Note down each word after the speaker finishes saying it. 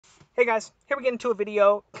Hey guys, here we get into a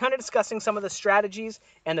video kind of discussing some of the strategies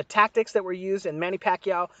and the tactics that were used in Manny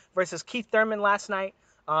Pacquiao versus Keith Thurman last night.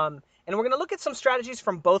 And we're going to look at some strategies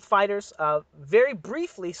from both fighters. Very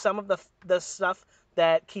briefly, some of the stuff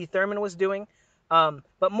that Keith Thurman was doing.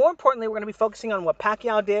 But more importantly, we're going to be focusing on what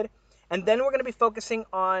Pacquiao did. And then we're going to be focusing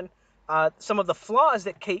on some of the flaws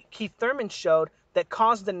that Keith Thurman showed that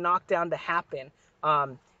caused the knockdown to happen.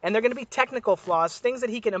 And they're going to be technical flaws, things that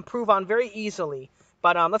he can improve on very easily.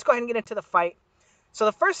 But let's go ahead and get into the fight. So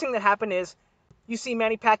the first thing that happened is you see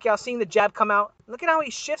Manny Pacquiao seeing the jab come out. Look at how he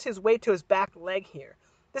shifts his weight to his back leg here.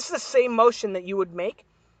 This is the same motion that you would make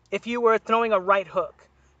if you were throwing a right hook.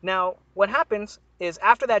 Now, what happens is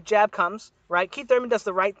after that jab comes, right, Keith Thurman does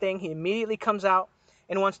the right thing. He immediately comes out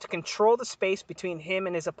and wants to control the space between him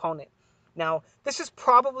and his opponent. Now, this is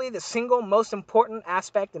probably the single most important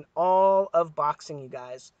aspect in all of boxing, you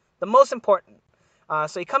guys. The most important.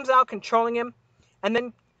 So he comes out controlling him. And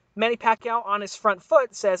then Manny Pacquiao on his front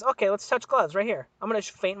foot says, okay, let's touch gloves right here. I'm going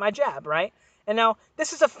to feint my jab, right? And now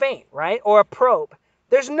this is a feint, right? Or a probe.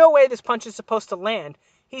 There's no way this punch is supposed to land.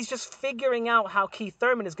 He's just figuring out how Keith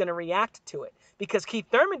Thurman is going to react to it. Because Keith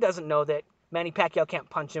Thurman doesn't know that Manny Pacquiao can't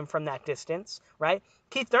punch him from that distance, right?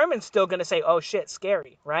 Keith Thurman's still going to say, oh shit,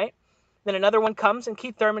 scary, right? Then another one comes and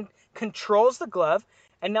Keith Thurman controls the glove.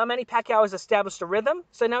 And now Manny Pacquiao has established a rhythm.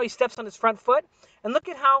 So now he steps on his front foot. And look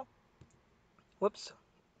at how... Whoops.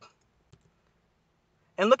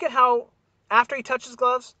 And look at how, after he touches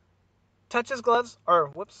gloves, or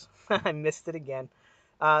whoops, I missed it again.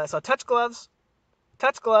 So touch gloves,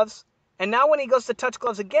 and now when he goes to touch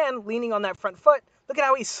gloves again, leaning on that front foot, look at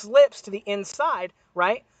how he slips to the inside,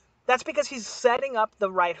 right? That's because he's setting up the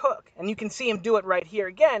right hook. And you can see him do it right here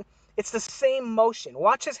again. It's the same motion.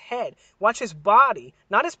 Watch his head, watch his body,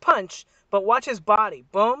 not his punch, but watch his body.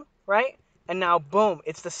 Boom, right? And now, boom,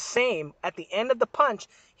 it's the same. At the end of the punch,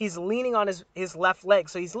 he's leaning on his left leg.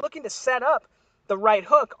 So he's looking to set up the right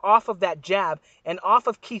hook off of that jab and off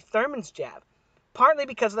of Keith Thurman's jab. Partly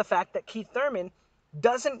because of the fact that Keith Thurman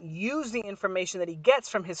doesn't use the information that he gets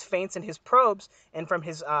from his feints and his probes and from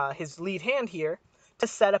his lead hand here to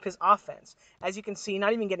set up his offense. As you can see,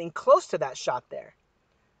 not even getting close to that shot there.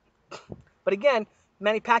 But again,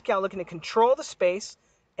 Manny Pacquiao looking to control the space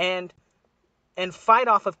and fight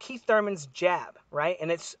off of Keith Thurman's jab, right? And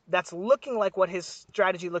that's looking like what his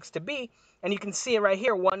strategy looks to be. And you can see it right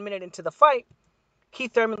here, 1 minute into the fight.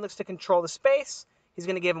 Keith Thurman looks to control the space. He's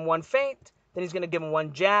going to give him one feint. Then he's going to give him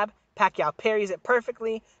one jab. Pacquiao parries it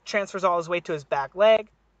perfectly, transfers all his weight to his back leg.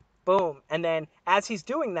 Boom. And then as he's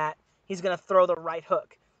doing that, he's going to throw the right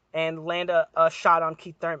hook and land a shot on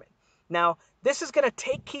Keith Thurman. Now, this is going to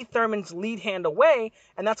take Keith Thurman's lead hand away,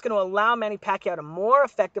 and that's going to allow Manny Pacquiao to more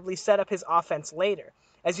effectively set up his offense later.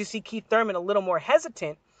 As you see Keith Thurman a little more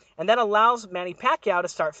hesitant, and that allows Manny Pacquiao to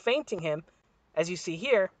start feinting him, as you see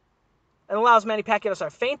here. It allows Manny Pacquiao to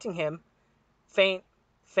start feinting him. Feint,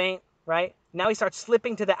 right? Now he starts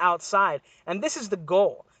slipping to the outside, and this is the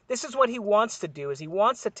goal. This is what he wants to do, is he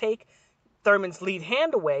wants to take Thurman's lead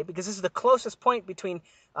hand away, because this is the closest point between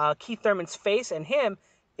Keith Thurman's face and him.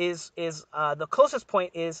 The closest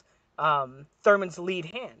point is Thurman's lead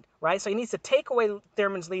hand, right? So he needs to take away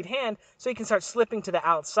Thurman's lead hand so he can start slipping to the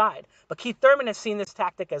outside. But Keith Thurman has seen this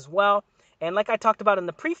tactic as well. And like I talked about in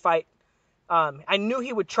the pre-fight, I knew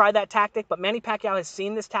he would try that tactic, but Manny Pacquiao has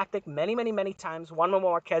seen this tactic many, many, many times. Juan Manuel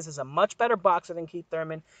Marquez is a much better boxer than Keith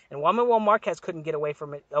Thurman, and Juan Manuel Marquez couldn't get away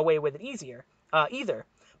with it either.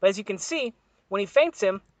 But as you can see, when he feints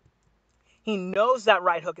him, he knows that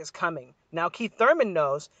right hook is coming. Now Keith Thurman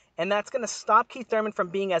knows, and that's going to stop Keith Thurman from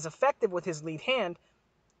being as effective with his lead hand,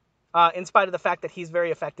 in spite of the fact that he's very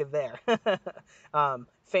effective there.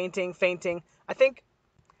 Feinting. I think,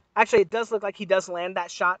 actually, it does look like he does land that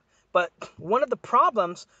shot, but one of the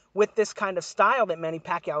problems with this kind of style that Manny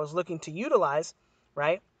Pacquiao is looking to utilize,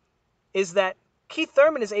 right, is that Keith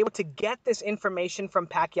Thurman is able to get this information from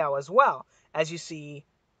Pacquiao as well. As you see,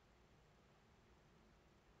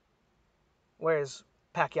 where's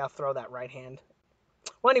Pacquiao throw that right hand?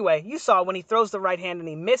 Well, anyway, you saw when he throws the right hand and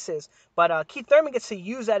he misses, but Keith Thurman gets to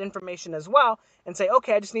use that information as well and say,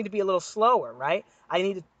 okay, I just need to be a little slower, right? I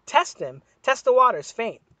need to test him, test the waters,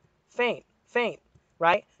 feint,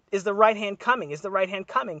 right? Is the right hand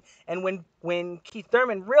coming? And when Keith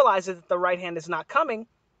Thurman realizes that the right hand is not coming,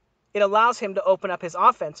 it allows him to open up his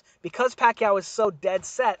offense because Pacquiao is so dead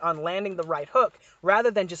set on landing the right hook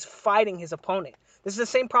rather than just fighting his opponent. This is the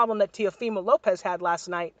same problem that Teofimo Lopez had last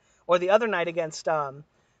night, or the other night against,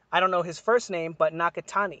 I don't know his first name, but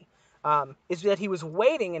Nakatani, is that he was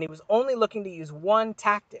waiting and he was only looking to use one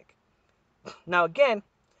tactic. Now again,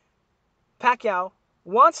 Pacquiao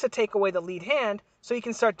wants to take away the lead hand So he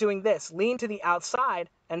can start doing this, lean to the outside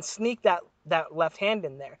and sneak that left hand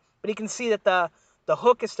in there. But he can see that the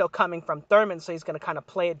hook is still coming from Thurman, so he's going to kind of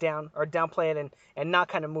play it down or downplay it and not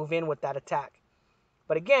kind of move in with that attack.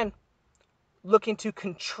 But again, looking to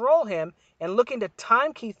control him and looking to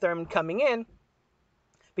time Keith Thurman coming in,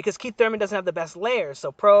 because Keith Thurman doesn't have the best layers.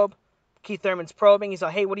 So probe, Keith Thurman's probing. He's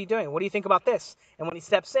like, hey, what are you doing? What do you think about this? And when he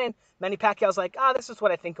steps in, Manny Pacquiao's like, this is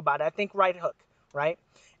what I think about it. I think right hook, right?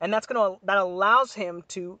 And that allows him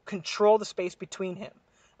to control the space between him.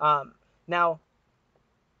 Now,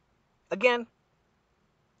 again,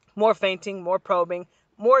 more feinting, more probing,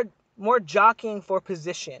 more jockeying for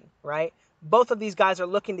position, right? Both of these guys are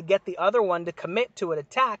looking to get the other one to commit to an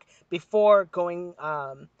attack before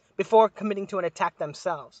committing to an attack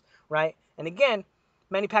themselves, right? And again,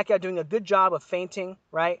 Manny Pacquiao doing a good job of feinting,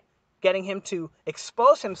 right? Getting him to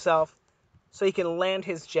expose himself so he can land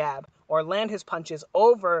his jab or land his punches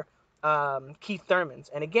over Keith Thurman's.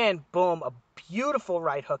 And again, boom, a beautiful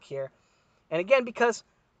right hook here. And again, because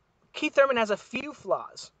Keith Thurman has a few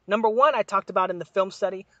flaws. Number one, I talked about in the film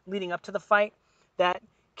study leading up to the fight, that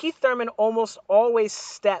Keith Thurman almost always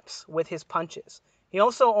steps with his punches. He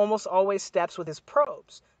also almost always steps with his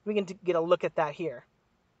probes. We can get a look at that here.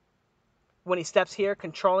 When he steps here,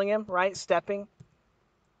 controlling him, right? Stepping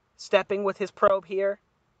with his probe here.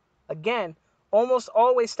 Again, almost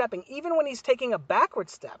always stepping, even when he's taking a backward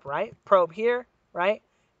step, right? Probe here, right?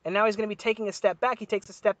 And now he's going to be taking a step back. He takes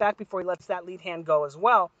a step back before he lets that lead hand go as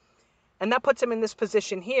well. And that puts him in this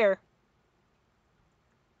position here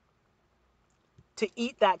to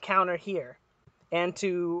eat that counter here and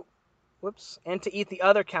to eat the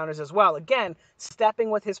other counters as well. Again,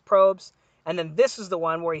 stepping with his probes. And then this is the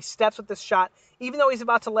one where he steps with this shot. Even though he's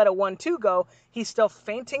about to let a 1-2 go, he's still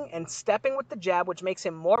feinting and stepping with the jab, which makes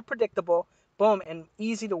him more predictable, boom, and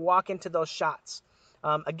easy to walk into those shots.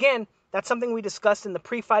 Again, that's something we discussed in the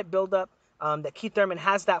pre-fight buildup, that Keith Thurman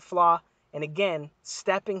has that flaw. And again,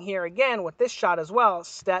 stepping here again with this shot as well,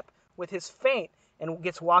 step with his feint and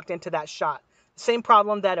gets walked into that shot. Same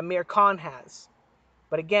problem that Amir Khan has.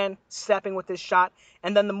 But again, stepping with this shot.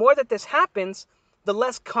 And then the more that this happens, the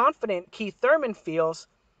less confident Keith Thurman feels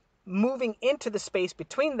moving into the space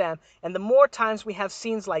between them. And the more times we have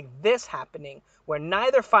scenes like this happening, where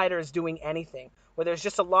neither fighter is doing anything, where there's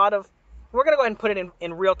just a lot of... We're going to go ahead and put it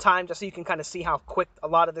in real time just so you can kind of see how quick a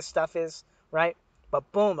lot of this stuff is, right? But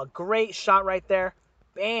boom, a great shot right there.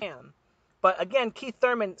 Bam. But again, Keith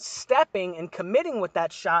Thurman stepping and committing with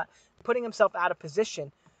that shot, putting himself out of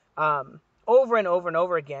position over and over and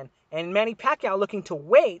over again. And Manny Pacquiao looking to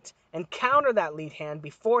wait and counter that lead hand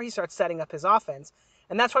before he starts setting up his offense.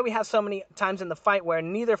 And that's why we have so many times in the fight where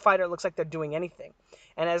neither fighter looks like they're doing anything.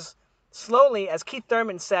 And as slowly as Keith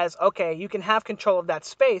Thurman says, okay, you can have control of that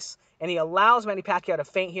space, and he allows Manny Pacquiao to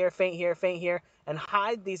feint here, feint here, feint here, and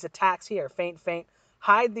hide these attacks here, feint, feint,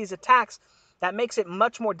 hide these attacks, that makes it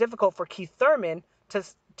much more difficult for Keith Thurman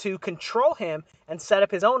to control him and set up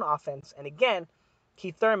his own offense. And again,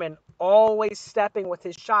 Keith Thurman always stepping with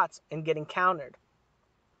his shots and getting countered.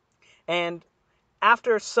 And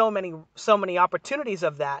after so many opportunities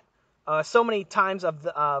of that, so many times of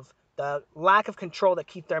the lack of control that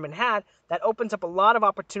Keith Thurman had, that opens up a lot of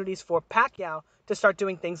opportunities for Pacquiao to start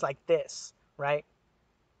doing things like this, right?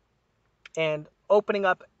 And opening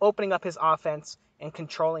up his offense and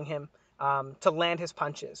controlling him to land his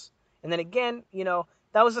punches. And then again,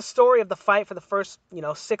 that was the story of the fight for the first,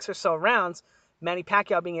 6 or so rounds. Manny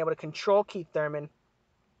Pacquiao being able to control Keith Thurman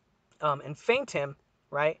and feint him,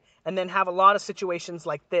 right? And then have a lot of situations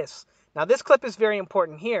like this. Now, this clip is very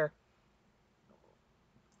important here.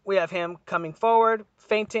 We have him coming forward,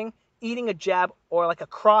 feinting, eating a jab or like a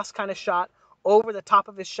cross kind of shot over the top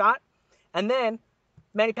of his shot. And then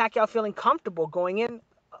Manny Pacquiao feeling comfortable going in,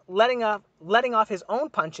 letting off his own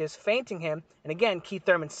punches, feinting him. And again, Keith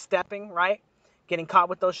Thurman stepping, right? Getting caught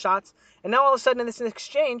with those shots. And now all of a sudden in this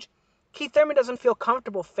exchange, Keith Thurman doesn't feel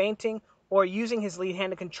comfortable feinting or using his lead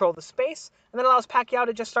hand to control the space, and then allows Pacquiao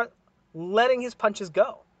to just start letting his punches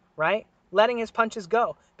go, right? Letting his punches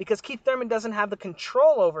go, because Keith Thurman doesn't have the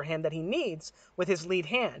control over him that he needs with his lead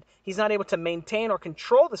hand. He's not able to maintain or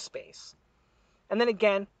control the space. And then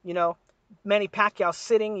again, Manny Pacquiao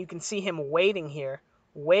sitting, you can see him waiting here,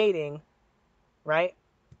 waiting, right?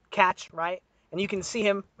 Catch, right? And you can see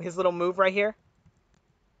his little move right here.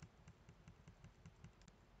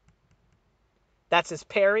 That's his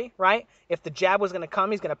parry, right? If the jab was going to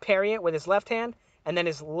come, he's going to parry it with his left hand, and then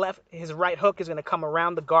his right hook is going to come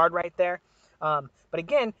around the guard right there. But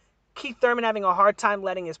again, Keith Thurman having a hard time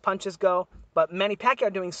letting his punches go, but Manny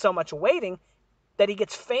Pacquiao doing so much waiting that he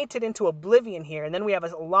gets feinted into oblivion here. And then we have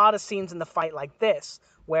a lot of scenes in the fight like this,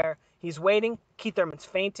 where He's waiting. Keith Thurman's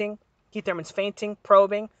feinting. Keith Thurman's feinting,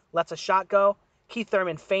 probing, lets a shot go. Keith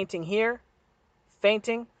Thurman feinting here,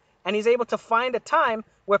 feinting, and he's able to find a time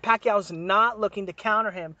where Pacquiao's not looking to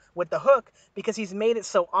counter him with the hook because he's made it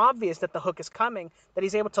so obvious that the hook is coming that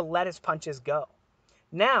he's able to let his punches go.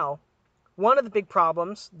 Now, one of the big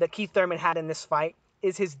problems that Keith Thurman had in this fight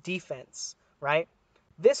is his defense, right?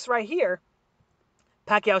 This right here,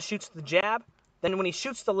 Pacquiao shoots the jab. Then when he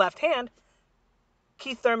shoots the left hand,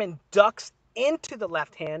 Keith Thurman ducks into the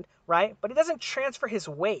left hand, right? But he doesn't transfer his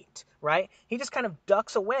weight, right? He just kind of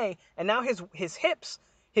ducks away, and now his hips,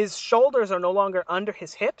 his shoulders are no longer under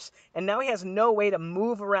his hips, and now he has no way to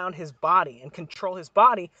move around his body and control his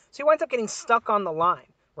body, so he winds up getting stuck on the line,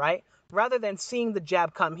 right? Rather than seeing the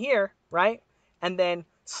jab come here, right? And then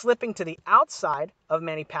slipping to the outside of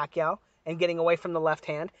Manny Pacquiao and getting away from the left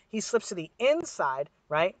hand, he slips to the inside,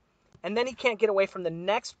 right? And then he can't get away from the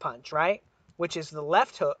next punch, right? Which is the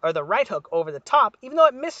left hook or the right hook over the top. Even though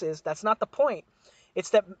it misses, that's not the point.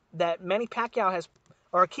 It's that Manny Pacquiao has,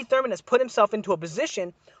 or Keith Thurman has put himself into a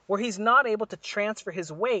position where he's not able to transfer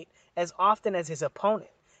his weight as often as his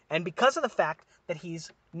opponent. And because of the fact that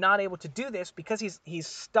he's not able to do this, because he's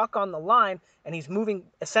stuck on the line and he's moving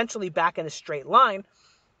essentially back in a straight line,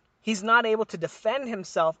 he's not able to defend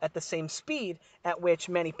himself at the same speed at which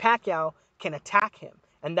Manny Pacquiao can attack him.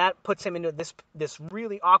 And that puts him into this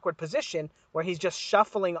really awkward position where he's just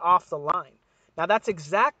shuffling off the line. Now, that's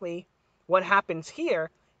exactly what happens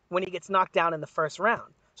here when he gets knocked down in the first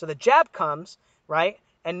round. So the jab comes, right?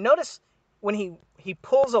 And notice when he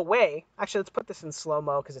pulls away. Actually, let's put this in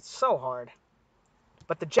slow-mo because it's so hard.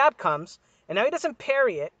 But the jab comes, and now he doesn't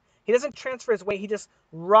parry it. He doesn't transfer his weight. He just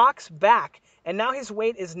rocks back, and now his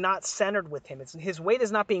weight is not centered with him. His weight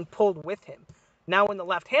is not being pulled with him. Now when the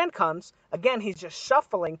left hand comes, again, he's just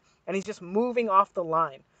shuffling, and he's just moving off the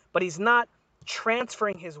line. But he's not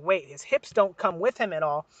transferring his weight. His hips don't come with him at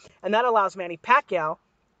all, and that allows Manny Pacquiao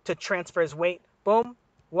to transfer his weight. Boom,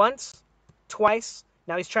 once, twice.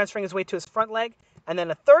 Now he's transferring his weight to his front leg, and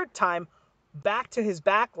then a third time back to his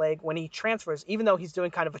back leg when he transfers, even though he's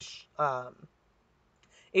doing kind of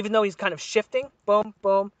shifting, boom,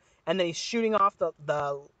 boom, and then he's shooting off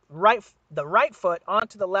the right foot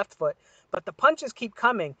onto the left foot, but the punches keep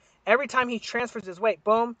coming every time he transfers his weight,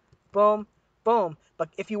 boom, boom, boom. But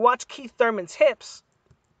if you watch Keith Thurman's hips,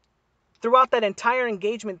 throughout that entire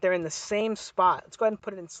engagement, they're in the same spot. Let's go ahead and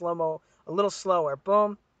put it in slow-mo, a little slower,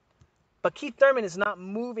 boom. But Keith Thurman is not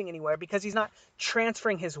moving anywhere because he's not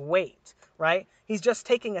transferring his weight, right? He's just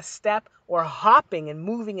taking a step or hopping and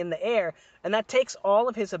moving in the air, and that takes all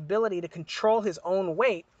of his ability to control his own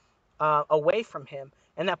weight away from him,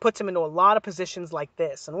 and that puts him into a lot of positions like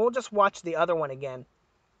this. And we'll just watch the other one again,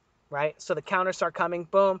 right? So the counters start coming,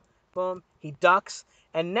 boom, boom, he ducks,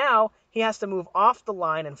 and now he has to move off the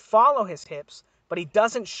line and follow his hips, but he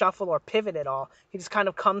doesn't shuffle or pivot at all. He just kind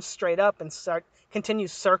of comes straight up and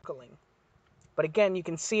continues circling. But again, you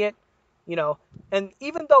can see it, and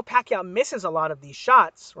even though Pacquiao misses a lot of these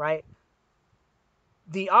shots, right,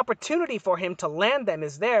 the opportunity for him to land them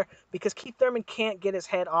is there because Keith Thurman can't get his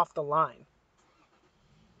head off the line.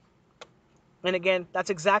 And again, that's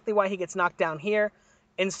exactly why he gets knocked down here.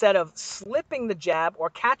 Instead of slipping the jab or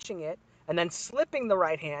catching it and then slipping the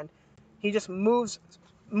right hand, he just moves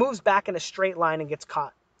back in a straight line and gets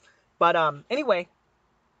caught. But anyway,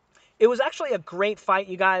 it was actually a great fight,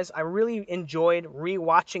 you guys. I really enjoyed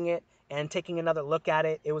rewatching it and taking another look at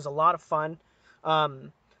it. It was a lot of fun.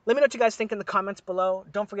 Let me know what you guys think in the comments below.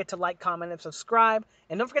 Don't forget to like, comment, and subscribe.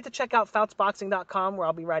 And don't forget to check out foutsboxing.com, where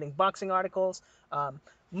I'll be writing boxing articles,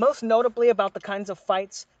 most notably about the kinds of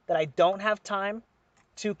fights that I don't have time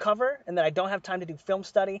to cover and that I don't have time to do film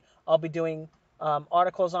study. I'll be doing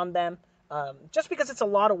articles on them just because it's a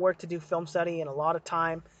lot of work to do film study and a lot of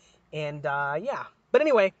time. And yeah. But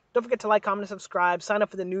anyway, don't forget to like, comment, and subscribe. Sign up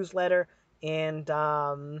for the newsletter. And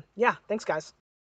yeah, thanks, guys.